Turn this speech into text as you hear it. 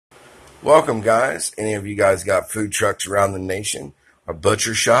Welcome, guys. Any of you guys got food trucks around the nation? A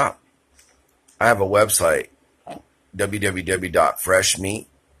butcher shop? I have a website,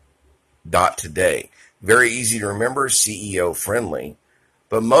 www.freshmeat.today. Very easy to remember, CEO friendly.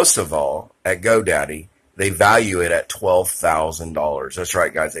 But most of all, at GoDaddy, they value it at $12,000. That's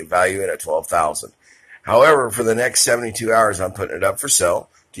right, guys. They value it at $12,000. However, for the next 72 hours, I'm putting it up for sale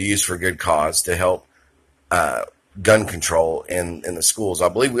to use for good cause to help gun control in the schools. I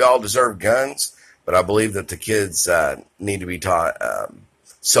believe we all deserve guns, but I believe that the kids need to be taught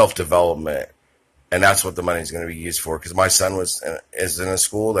self-development, and that's what the money is going to be used for. Because my son is in a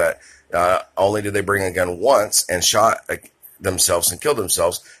school that only did they bring a gun once and shot themselves and killed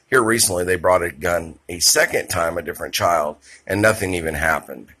themselves. Here recently, they brought a gun a second time, a different child, and nothing even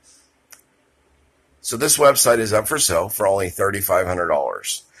happened. So this website is up for sale for only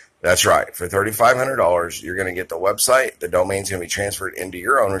 $3,500. That's right. For $3,500, you're going to get the website. The domain's going to be transferred into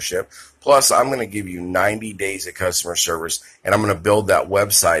your ownership. Plus, I'm going to give you 90 days of customer service, and I'm going to build that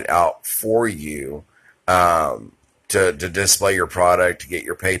website out for you to display your product, to get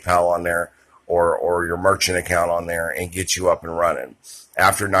your PayPal on there or your merchant account on there and get you up and running.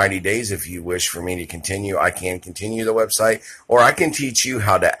 After 90 days, if you wish for me to continue, I can continue the website, or I can teach you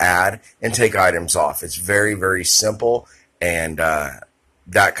how to add and take items off. It's very, very simple, and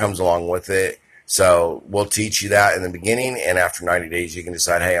that comes along with it. So we'll teach you that in the beginning, and after 90 days, you can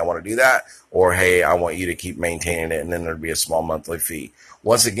decide, hey, I want to do that, or hey, I want you to keep maintaining it, and then there'll be a small monthly fee.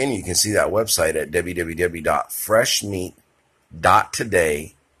 Once again, you can see that website at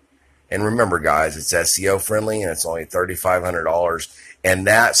www.freshmeat.today. And remember, guys, it's SEO friendly, and it's only $3,500. And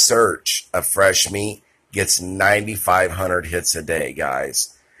that search of fresh meat gets 9,500 hits a day,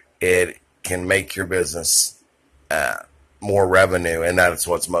 guys. It can make your business more revenue, and that's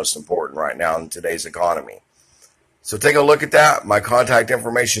what's most important right now in today's economy. So take a look at that. My contact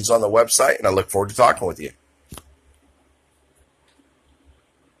information is on the website, and I look forward to talking with you.